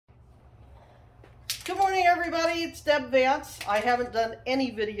evening, everybody. It's Deb Vance. I haven't done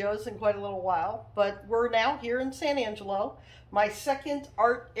any videos in quite a little while, but we're now here in San Angelo. My second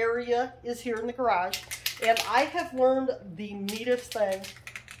art area is here in the garage, and I have learned the neatest thing: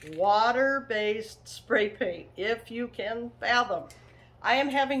 water-based spray paint, if you can fathom. I am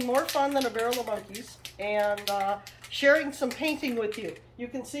having more fun than a barrel of monkeys and sharing some painting with you. You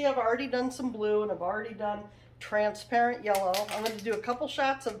can see I've already done some blue and I've already done transparent yellow. I'm going to do a couple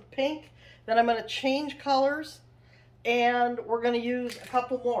shots of pink, then I'm going to change colors, and we're going to use a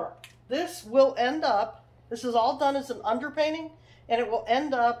couple more. This will end up, this is all done as an underpainting, and it will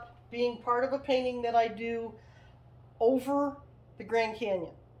end up being part of a painting that I do over the Grand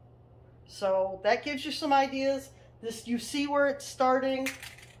Canyon. So that gives you some ideas. This, you see where it's starting.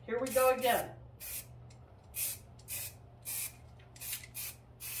 Here we go again.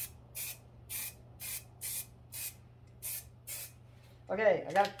 Okay,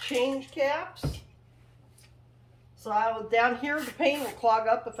 I got to change caps. So down here, the paint will clog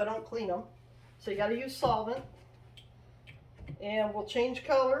up if I don't clean them. So you got to use solvent. And we'll change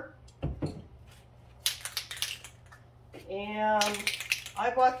color. And I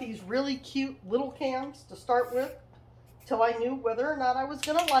bought these really cute little cans to start with, till I knew whether or not I was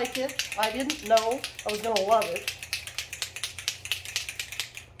going to like it. I didn't know I was going to love it.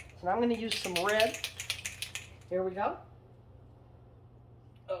 So now I'm going to use some red. Here we go.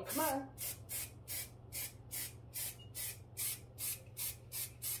 Oh, come on.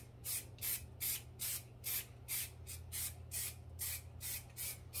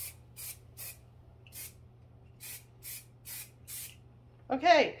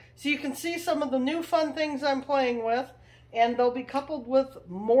 Okay, so you can see some of the new fun things I'm playing with, and they'll be coupled with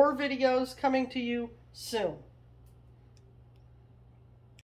more videos coming to you soon.